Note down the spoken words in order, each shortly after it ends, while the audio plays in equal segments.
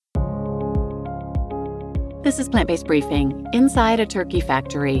This is Plant-Based Briefing, Inside a Turkey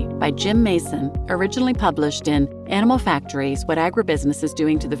Factory by Jim Mason, originally published in Animal Factories, What Agribusiness is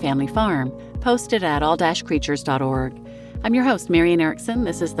Doing to the Family Farm, posted at all-creatures.org. I'm your host, Marian Erickson.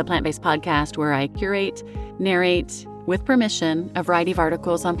 This is the Plant-Based Podcast where I curate, narrate, with permission, a variety of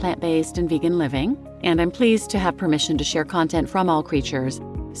articles on plant-based and vegan living, and I'm pleased to have permission to share content from All Creatures.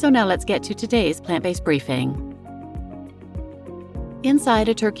 So now let's get to today's Plant-Based Briefing. Inside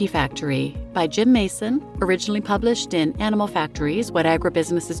a Turkey Factory by Jim Mason, originally published in Animal Factories, What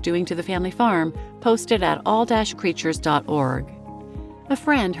Agribusiness is Doing to the Family Farm, posted at all-creatures.org. A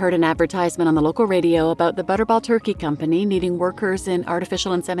friend heard an advertisement on the local radio about the Butterball Turkey Company needing workers in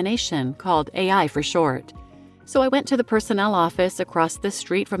artificial insemination, called AI for short. So I went to the personnel office across the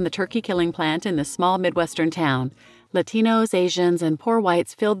street from the turkey killing plant in this small Midwestern town. Latinos, Asians, and poor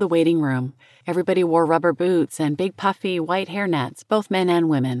whites filled the waiting room. Everybody wore rubber boots and big puffy white hairnets, both men and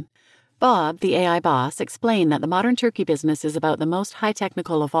women. Bob, the AI boss, explained that the modern turkey business is about the most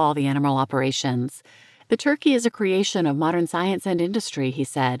high-technical of all the animal operations. The turkey is a creation of modern science and industry, he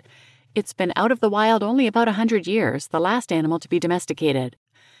said. It's been out of the wild only about 100 years, the last animal to be domesticated.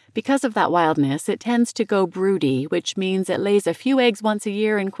 Because of that wildness, it tends to go broody, which means it lays a few eggs once a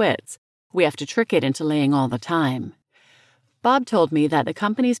year and quits. We have to trick it into laying all the time. Bob told me that the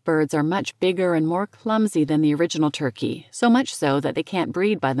company's birds are much bigger and more clumsy than the original turkey, so much so that they can't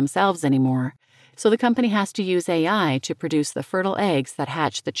breed by themselves anymore. So the company has to use AI to produce the fertile eggs that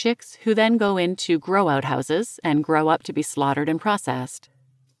hatch the chicks, who then go into grow-out houses and grow up to be slaughtered and processed.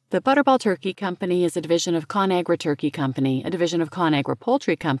 The Butterball Turkey Company is a division of ConAgra Turkey Company, a division of ConAgra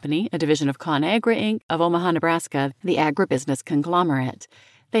Poultry Company, a division of ConAgra Inc. of Omaha, Nebraska, the agribusiness conglomerate.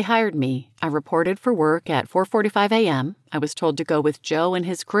 They hired me. I reported for work at 4:45 a.m. I was told to go with Joe and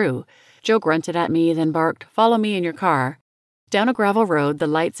his crew. Joe grunted at me, then barked, "Follow me in your car." Down a gravel road, the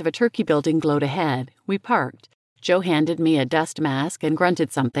lights of a turkey building glowed ahead. We parked. Joe handed me a dust mask and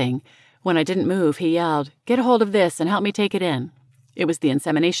grunted something. When I didn't move, he yelled, "Get a hold of this and help me take it in." It was the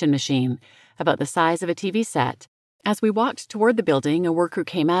insemination machine, about the size of a TV set. As we walked toward the building, a worker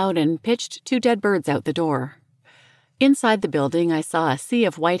came out and pitched 2 dead birds out the door. Inside the building, I saw a sea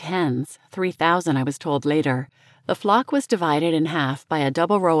of white hens, 3,000 I was told later. The flock was divided in half by a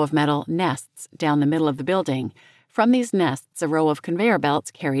double row of metal nests down the middle of the building. From these nests, a row of conveyor belts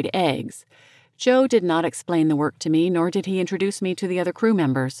carried eggs. Joe did not explain the work to me, nor did he introduce me to the other crew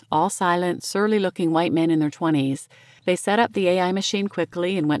members, all silent, surly-looking white men in their 20s. They set up the AI machine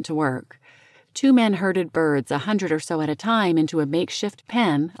quickly and went to work. 2 men herded birds, 100 or so at a time, into a makeshift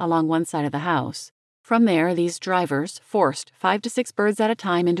pen along one side of the house. From there, these drivers forced 5 to 6 birds at a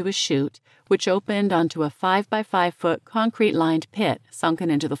time into a chute, which opened onto a 5-by-5-foot concrete-lined pit sunken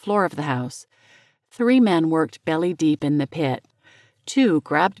into the floor of the house. 3 men worked belly-deep in the pit. 2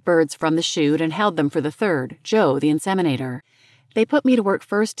 grabbed birds from the chute and held them for the third, Joe, the inseminator. They put me to work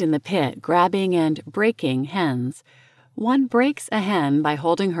first in the pit, grabbing and breaking hens. One breaks a hen by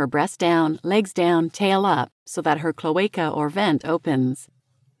holding her breast down, legs down, tail up, so that her cloaca or vent opens.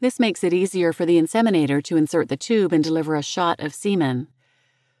 This makes it easier for the inseminator to insert the tube and deliver a shot of semen.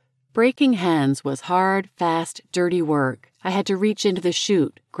 Breaking hens was hard, fast, dirty work. I had to reach into the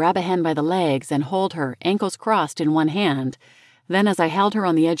chute, grab a hen by the legs, and hold her, ankles crossed, in one hand. Then, as I held her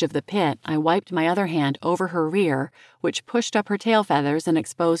on the edge of the pit, I wiped my other hand over her rear, which pushed up her tail feathers and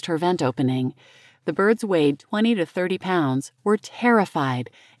exposed her vent opening. The birds weighed 20 to 30 pounds, were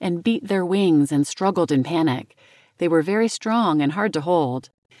terrified, and beat their wings and struggled in panic. They were very strong and hard to hold.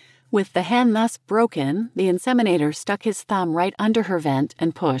 With the hen thus broken, the inseminator stuck his thumb right under her vent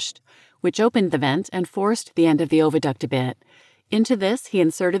and pushed, which opened the vent and forced the end of the oviduct a bit. Into this, he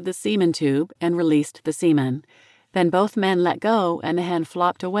inserted the semen tube and released the semen. Then both men let go, and the hen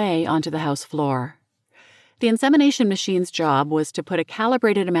flopped away onto the house floor. The insemination machine's job was to put a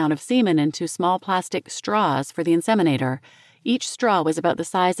calibrated amount of semen into small plastic straws for the inseminator. Each straw was about the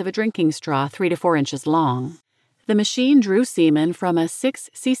size of a drinking straw, 3 to 4 inches long. The machine drew semen from a 6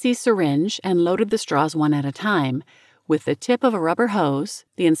 cc syringe and loaded the straws one at a time. With the tip of a rubber hose,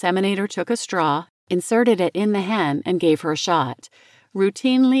 the inseminator took a straw, inserted it in the hen, and gave her a shot.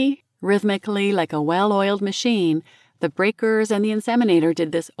 Routinely, rhythmically, like a well-oiled machine, the breakers and the inseminator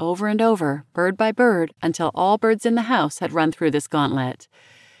did this over and over, bird by bird, until all birds in the house had run through this gauntlet.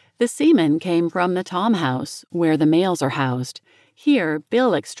 The semen came from the Tom house, where the males are housed. Here,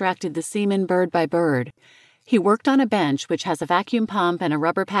 Bill extracted the semen bird by bird. He worked on a bench which has a vacuum pump and a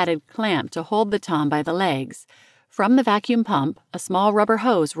rubber-padded clamp to hold the tom by the legs. From the vacuum pump, a small rubber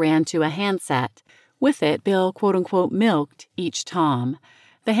hose ran to a handset. With it, Bill, quote-unquote, milked each tom.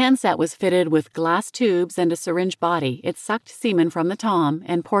 The handset was fitted with glass tubes and a syringe body. It sucked semen from the tom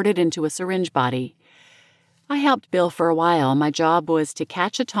and poured it into a syringe body. I helped Bill for a while. My job was to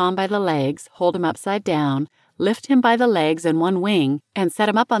catch a tom by the legs, hold him upside down, lift him by the legs and one wing, and set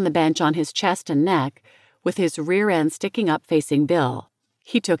him up on the bench on his chest and neck, with his rear end sticking up facing Bill.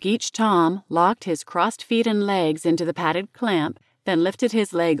 He took each tom, locked his crossed feet and legs into the padded clamp, then lifted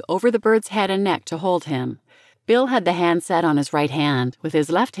his leg over the bird's head and neck to hold him. Bill had the hand set on his right hand. With his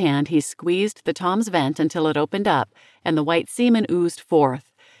left hand, he squeezed the tom's vent until it opened up, and the white semen oozed forth.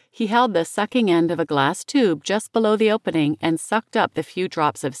 He held the sucking end of a glass tube just below the opening and sucked up the few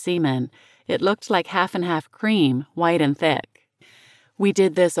drops of semen. It looked like half and half cream, white and thick. We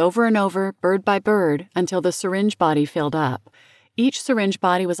did this over and over, bird by bird, until the syringe body filled up. Each syringe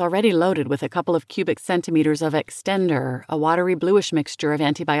body was already loaded with a couple of cubic centimeters of extender, a watery bluish mixture of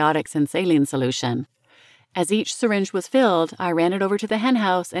antibiotics and saline solution. As each syringe was filled, I ran it over to the hen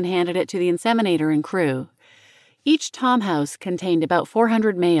house and handed it to the inseminator and crew. Each tom house contained about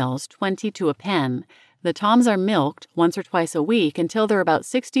 400 males, 20 to a pen. The toms are milked once or twice a week until they're about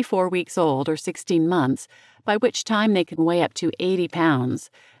 64 weeks old or 16 months, by which time they can weigh up to 80 pounds.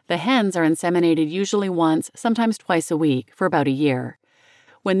 The hens are inseminated usually once, sometimes twice a week, for about a year.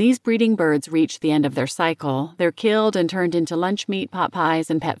 When these breeding birds reach the end of their cycle, they're killed and turned into lunch meat, pot pies,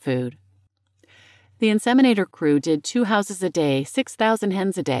 and pet food. The inseminator crew did 2 houses a day, 6,000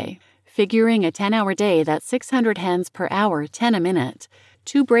 hens a day. Figuring a 10-hour day, that's 600 hens per hour, 10 a minute.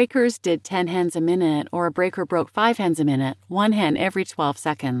 2 breakers did 10 hens a minute, or a breaker broke 5 hens a minute, 1 hen every 12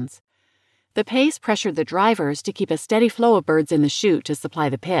 seconds. The pace pressured the drivers to keep a steady flow of birds in the chute to supply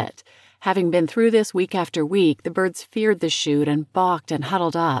the pit. Having been through this week after week, the birds feared the chute and balked and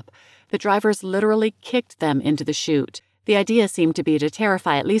huddled up. The drivers literally kicked them into the chute. The idea seemed to be to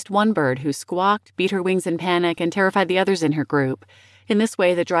terrify at least one bird who squawked, beat her wings in panic, and terrified the others in her group. In this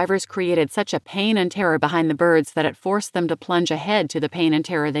way, the drivers created such a pain and terror behind the birds that it forced them to plunge ahead to the pain and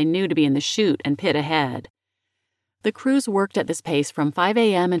terror they knew to be in the chute and pit ahead. The crews worked at this pace from 5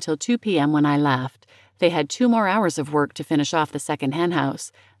 a.m. until 2 p.m. when I left. They had 2 more hours of work to finish off the second hen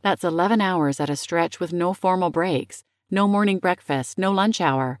house. That's 11 hours at a stretch with no formal breaks, no morning breakfast, no lunch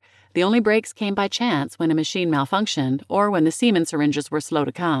hour. The only breaks came by chance when a machine malfunctioned or when the semen syringes were slow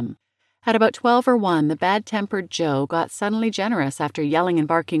to come. At about 12 or 1, the bad-tempered Joe got suddenly generous after yelling and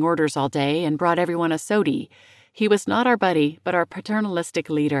barking orders all day and brought everyone a sody. He was not our buddy, but our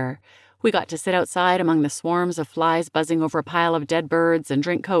paternalistic leader. We got to sit outside among the swarms of flies buzzing over a pile of dead birds and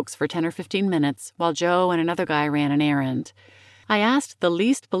drink Cokes for 10 or 15 minutes while Joe and another guy ran an errand. I asked the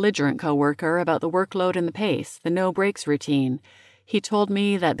least belligerent coworker about the workload and the pace, the no-breaks routine. He told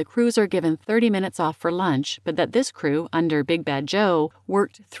me that the crews are given 30 minutes off for lunch, but that this crew, under Big Bad Joe,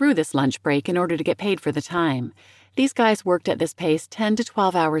 worked through this lunch break in order to get paid for the time. These guys worked at this pace 10 to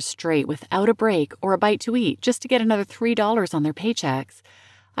 12 hours straight without a break or a bite to eat just to get another $3 on their paychecks.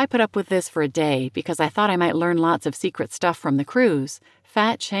 I put up with this for a day because I thought I might learn lots of secret stuff from the crews.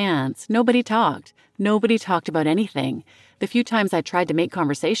 Fat chance. Nobody talked. Nobody talked about anything. The few times I tried to make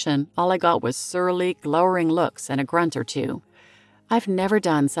conversation, all I got was surly, glowering looks and a grunt or two. I've never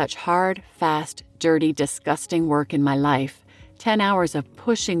done such hard, fast, dirty, disgusting work in my life. 10 hours of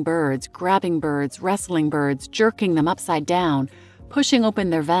pushing birds, grabbing birds, wrestling birds, jerking them upside down, pushing open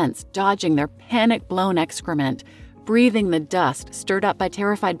their vents, dodging their panic-blown excrement, breathing the dust stirred up by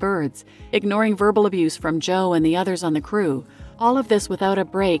terrified birds, ignoring verbal abuse from Joe and the others on the crew. All of this without a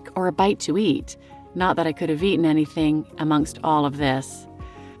break or a bite to eat. Not that I could have eaten anything amongst all of this.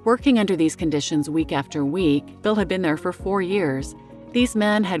 Working under these conditions week after week, Bill had been there for 4 years. These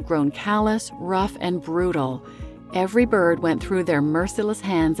men had grown callous, rough, and brutal. Every bird went through their merciless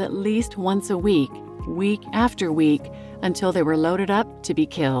hands at least once a week after week, until they were loaded up to be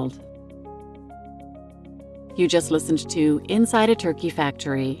killed. You just listened to Inside a Turkey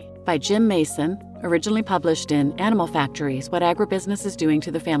Factory by Jim Mason, originally published in Animal Factories, What Agribusiness is Doing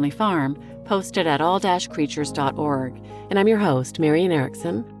to the Family Farm, posted at all-creatures.org. And I'm your host, Marian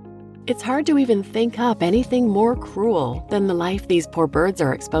Erickson. It's hard to even think up anything more cruel than the life these poor birds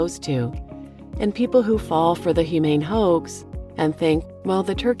are exposed to. And people who fall for the humane hoax and think, well,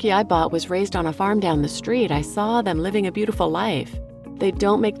 the turkey I bought was raised on a farm down the street. I saw them living a beautiful life. They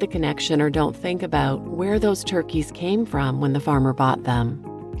don't make the connection or don't think about where those turkeys came from when the farmer bought them.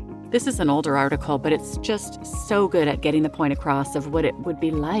 This is an older article, but it's just so good at getting the point across of what it would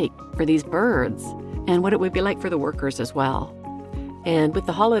be like for these birds and what it would be like for the workers as well. And with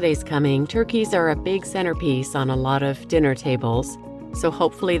the holidays coming, turkeys are a big centerpiece on a lot of dinner tables. So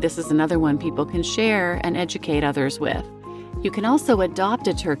hopefully this is another one people can share and educate others with. You can also adopt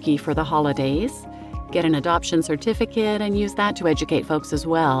a turkey for the holidays, get an adoption certificate, and use that to educate folks as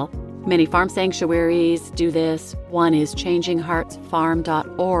well. Many farm sanctuaries do this. One is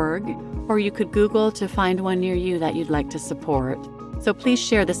changingheartsfarm.org, or you could Google to find one near you that you'd like to support. So please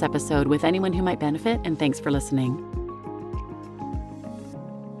share this episode with anyone who might benefit, and thanks for listening.